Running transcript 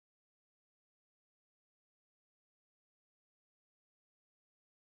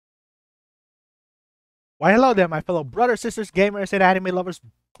Why hello there, my fellow brothers, sisters, gamers, and anime lovers.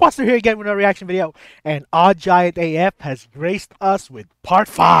 Buster here again with a reaction video, and Odd Giant AF has graced us with part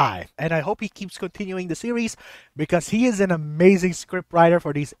 5. And I hope he keeps continuing the series because he is an amazing scriptwriter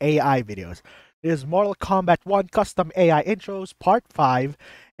for these AI videos. This is Mortal Kombat 1 Custom AI Intros Part 5,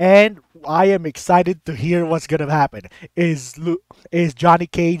 and I am excited to hear what's gonna happen. Is Johnny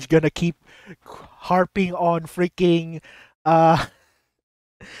Cage gonna keep harping on freaking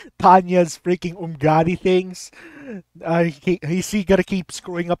Tanya's freaking Umgadi things? Is he gonna keep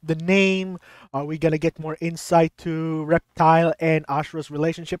screwing up the name? Are we gonna get more insight to Reptile and Ashura's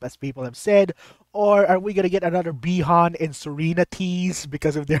relationship, as people have said? Or are we gonna get another Bihan and Serena tease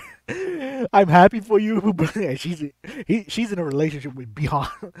because of their I'm happy for you, but she's in a relationship with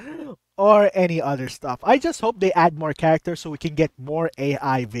Bihan? Or any other stuff. I just hope they add more characters so we can get more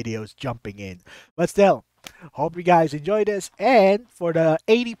AI videos jumping in. But still, hope you guys enjoy this, and for the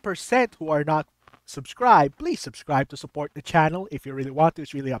 80% who are not subscribed, please subscribe to support the channel if you really want to.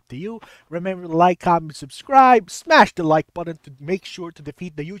 It's really up to you. Remember to like, comment, subscribe, smash the like button to make sure to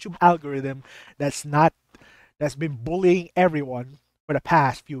defeat the YouTube algorithm that's been bullying everyone for the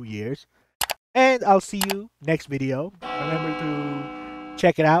past few years. And I'll see you next video. Remember to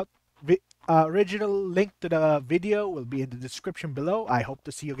check it out. Original link to the video will be in the description below. I hope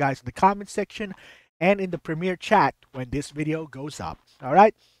to see you guys in the comment section and in the premiere chat when this video goes up.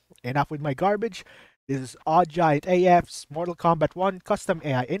 Alright, enough with my garbage. This is Odd Giant AF's Mortal Kombat 1 Custom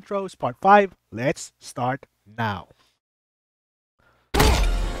AI Intros Part 5. Let's start now.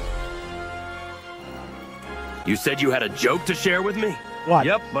 You said you had a joke to share with me? What?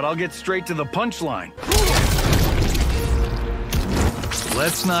 Yep, but I'll get straight to the punchline.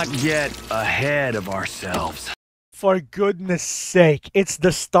 Let's not get ahead of ourselves. For goodness sake, it's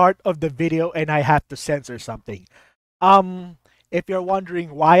the start of the video and I have to censor something. If you're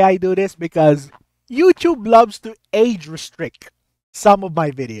wondering why I do this, because YouTube loves to age restrict some of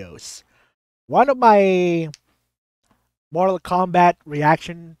my videos. One of my Mortal Kombat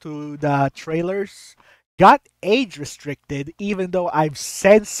reaction to the trailers got age restricted, even though I've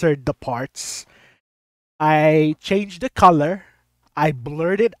censored the parts. I changed the color, I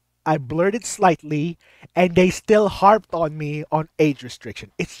blurred it slightly, and they still harped on me on age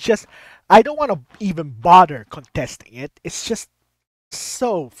restriction. It's just, I don't want to even bother contesting it. It's just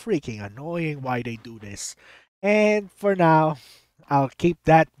so freaking annoying why they do this. And for now, I'll keep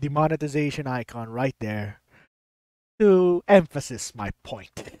that demonetization icon right there to emphasize my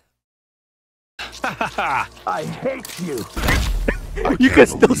point. I hate you. You can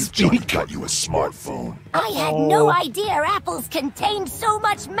still speak. Johnny got you a smartphone. I had no idea apples contained so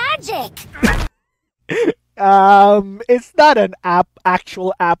much magic. It's not an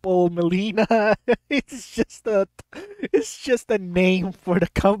actual apple, Melina. It's just a name for the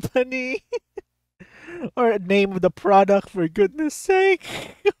company. Or a name of the product, for goodness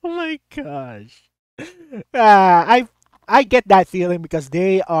sake. Oh my gosh. I get that feeling because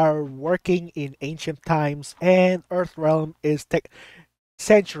they are working in ancient times and Earthrealm is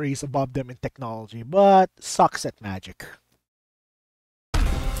centuries above them in technology, but sucks at magic.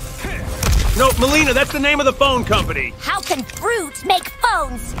 No, Melina, that's the name of the phone company. How can fruit make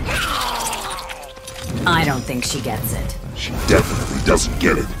phones? I don't think she gets it. She definitely doesn't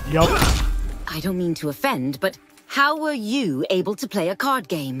get it. Yup. I don't mean to offend, but how were you able to play a card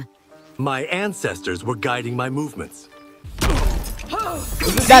game? My ancestors were guiding my movements.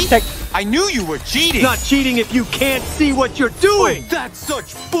 I knew you were cheating. Not cheating if you can't see what you're doing! That's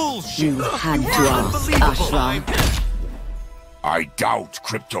such bullshit. You had to ask, Ashra. I doubt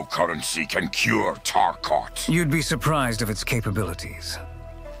cryptocurrency can cure Tarkot. You'd be surprised of its capabilities.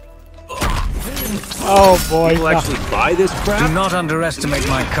 Oh boy. You'll actually buy this crap? Do not underestimate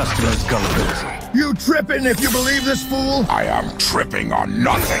my customers' gullibility. You tripping if you believe this fool? I am tripping on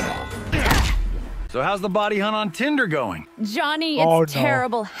nothing. So how's the body hunt on Tinder going? Johnny, it's Oh, no.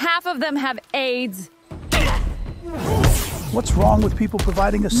 terrible. Half of them have AIDS. What's wrong with people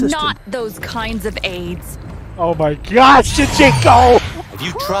providing assistance? Not those kinds of AIDS. Oh my gosh, Chico! Have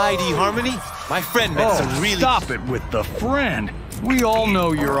you tried eHarmony? My friend met some really... Stop it with the friend. We all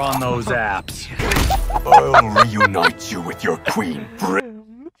know you're on those apps. I'll reunite you with your queen.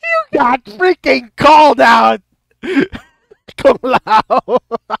 You got freaking called out! Kung Lao!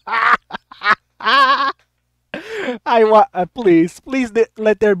 I want, please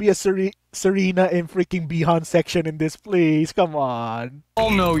let there be a Serena and freaking Bihan section in this, please. Come on. All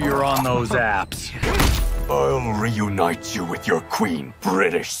know you're on those apps. I'll reunite you with your queen,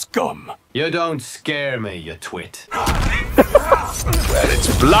 British scum. You don't scare me, you twit. Well,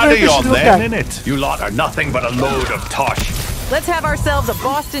 it's bloody on then, isn't it? You lot are nothing but a load of tosh. Let's have ourselves a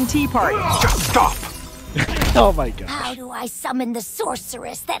Boston Tea Party. Just stop! Oh my god. How do I summon the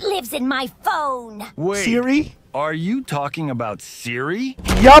sorceress that lives in my phone? Wait, Siri? are you talking about Siri?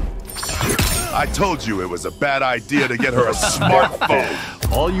 Yup. I told you it was a bad idea to get her a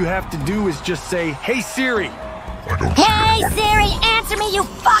smartphone. All you have to do is just say, "Hey Siri." Hey Siri, answer me, you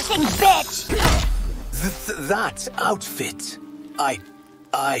fucking bitch! That outfit. I...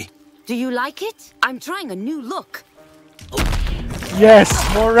 Do you like it? I'm trying a new look. Yes,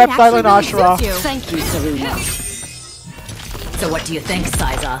 more reptile and Actually really Ashra. suits you. Thank you, Saruna. So what do you think,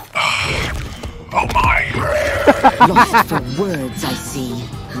 Sizer? Oh my. Lost for words, I see.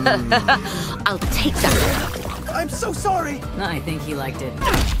 I'll take that. I'm so sorry. I think he liked it.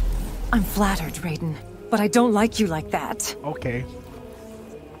 I'm flattered, Raiden, but I don't like you like that. Okay.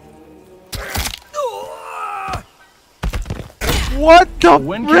 What the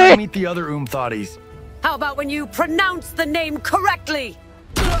When can I frick? meet the other Thotties? How about when you pronounce the name correctly?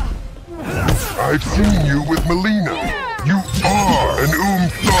 I've seen you with Melina. You are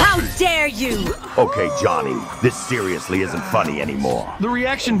an How dare you! Okay, Johnny, this seriously isn't funny anymore. The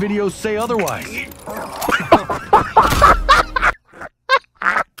reaction videos say otherwise.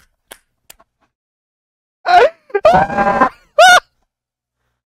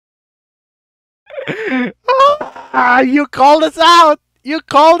 You called us out! You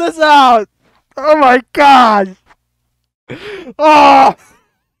called us out! Oh my god! Oh!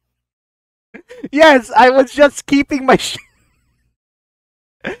 Yes, I was just keeping my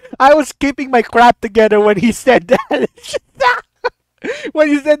I was keeping my crap together when he said that. When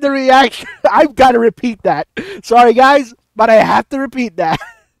you said the reaction, I've got to repeat that. Sorry guys, but I have to repeat that.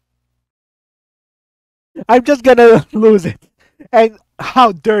 I'm just gonna lose it. And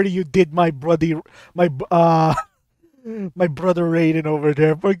how dirty you did my brother Raiden over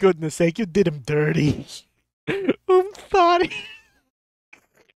there. For goodness sake, you did him dirty. Sorry.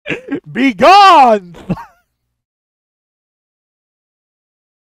 Be gone!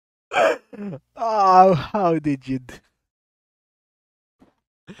 Oh, how did you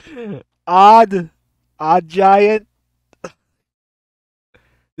Odd Giant.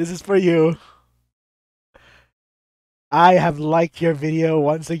 This is for you. I have liked your video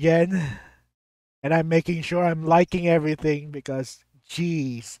once again. And I'm making sure I'm liking everything because,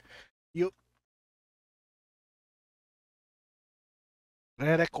 jeez, you...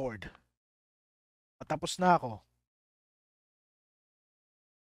 Re-record. Patapos na ako.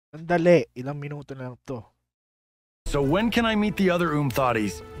 Andali, ilang minuto na lang to. So when can I meet the other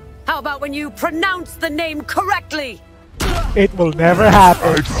Thotties? How about when you pronounce the name correctly? It will never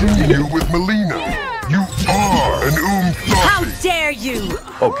happen. I've seen you with Melina. You are an How dare you!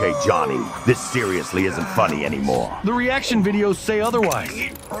 Okay, Johnny, this seriously isn't funny anymore. The reaction videos say otherwise.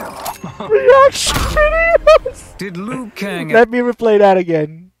 Reaction videos! Did Liu Kang... Let me replay that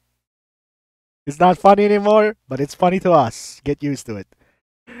again. It's not funny anymore, but it's funny to us. Get used to it.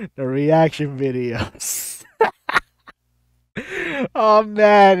 The reaction videos. Oh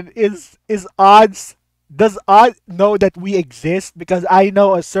man, is Odds... Does Odd know that we exist? Because I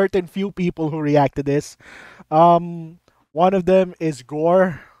know a certain few people who react to this. One of them is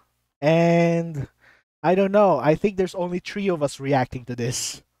Gore, and I don't know. I think there's only 3 of us reacting to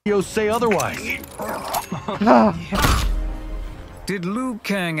this. Videos say otherwise. Did Liu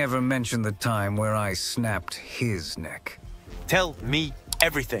Kang ever mention the time where I snapped his neck? Tell me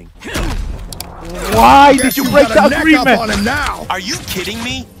everything. Why did you break the agreement? Are you kidding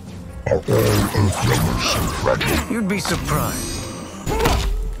me? You'd be surprised.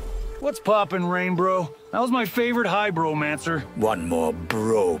 What's poppin', Rain Bro? That was my favorite high bromancer. One more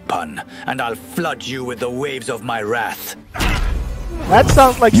bro pun, and I'll flood you with the waves of my wrath. That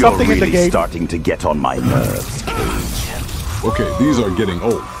sounds like You're something really in the game. starting to get on my nerves. Okay, these are getting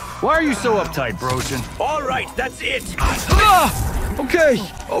old. Why are you so uptight, Broshin? All right, that's it.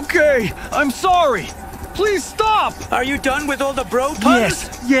 Okay, I'm sorry. Please stop! Are you done with all the bro puns?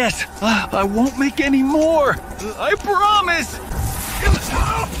 Yes. I won't make any more. I promise.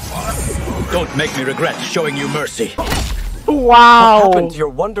 Don't make me regret showing you mercy. Wow! What happened to your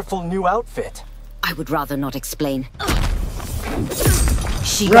wonderful new outfit? I would rather not explain.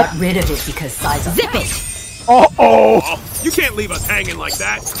 She got rid of it because Sizer... Zip it! Uh-oh! You can't leave us hanging like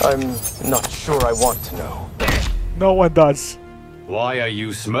that. I'm not sure I want to know. No one does. Why are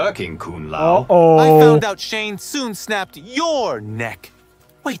you smirking, Kun Lao? Uh-oh. I found out Shane soon snapped your neck.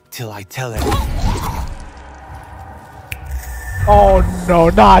 Wait till I tell him. Oh no,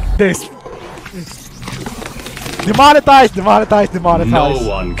 not this. Demonetized. No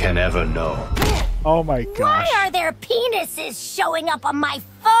one can ever know. Oh my gosh. Why are there penises showing up on my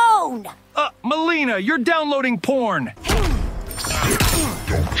phone? Melina, you're downloading porn.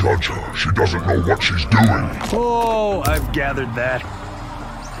 Don't judge her. She doesn't know what she's doing. Oh, I've gathered that.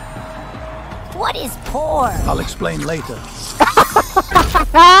 What is poor? I'll explain later.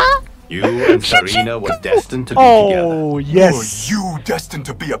 You and Serena were destined to be together. Oh, yes. Were you destined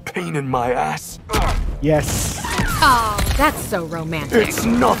to be a pain in my ass? Yes. Oh, that's so romantic. It's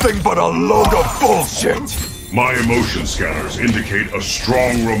nothing but a load of bullshit! My emotion scanners indicate a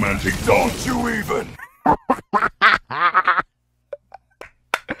strong romantic bond. Don't you even!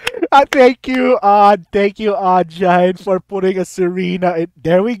 Thank you, Giant, for putting a Serena in.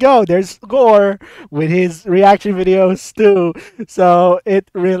 There we go. There's Gore with his reaction videos too. So it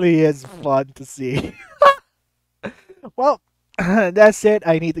really is fun to see. Well, that's it.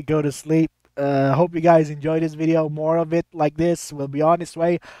 I need to go to sleep. Hope you guys enjoyed this video. More of it like this will be on its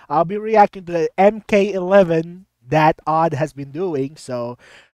way. I'll be reacting to the MK11 that Odd has been doing. So,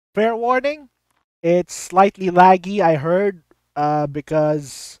 fair warning, it's slightly laggy, I heard,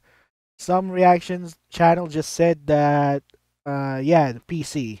 because some reactions channel just said that, yeah, the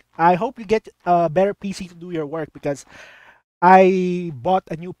PC. I hope you get a better PC to do your work, because I bought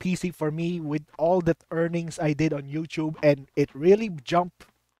a new PC for me with all the earnings I did on YouTube, and it really jumped.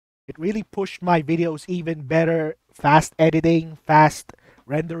 It really pushed my videos even better. Fast editing, fast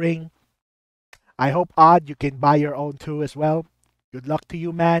rendering. I hope, Odd, you can buy your own too as well. Good luck to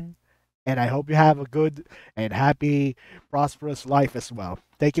you, man. And I hope you have a good and happy, prosperous life as well.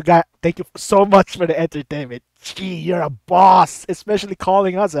 Thank you, guys. Thank you so much for the entertainment. Gee, you're a boss, especially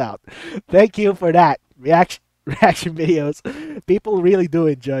calling us out. Thank you for that. Reaction videos. People really do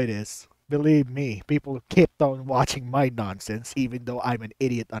enjoy this. Believe me, people kept on watching my nonsense, even though I'm an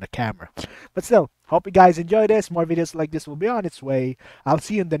idiot on a camera. But still, hope you guys enjoy this. More videos like this will be on its way. I'll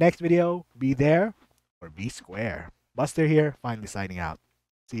see you in the next video. Be there or be square. Buster here, finally signing out.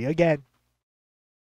 See you again.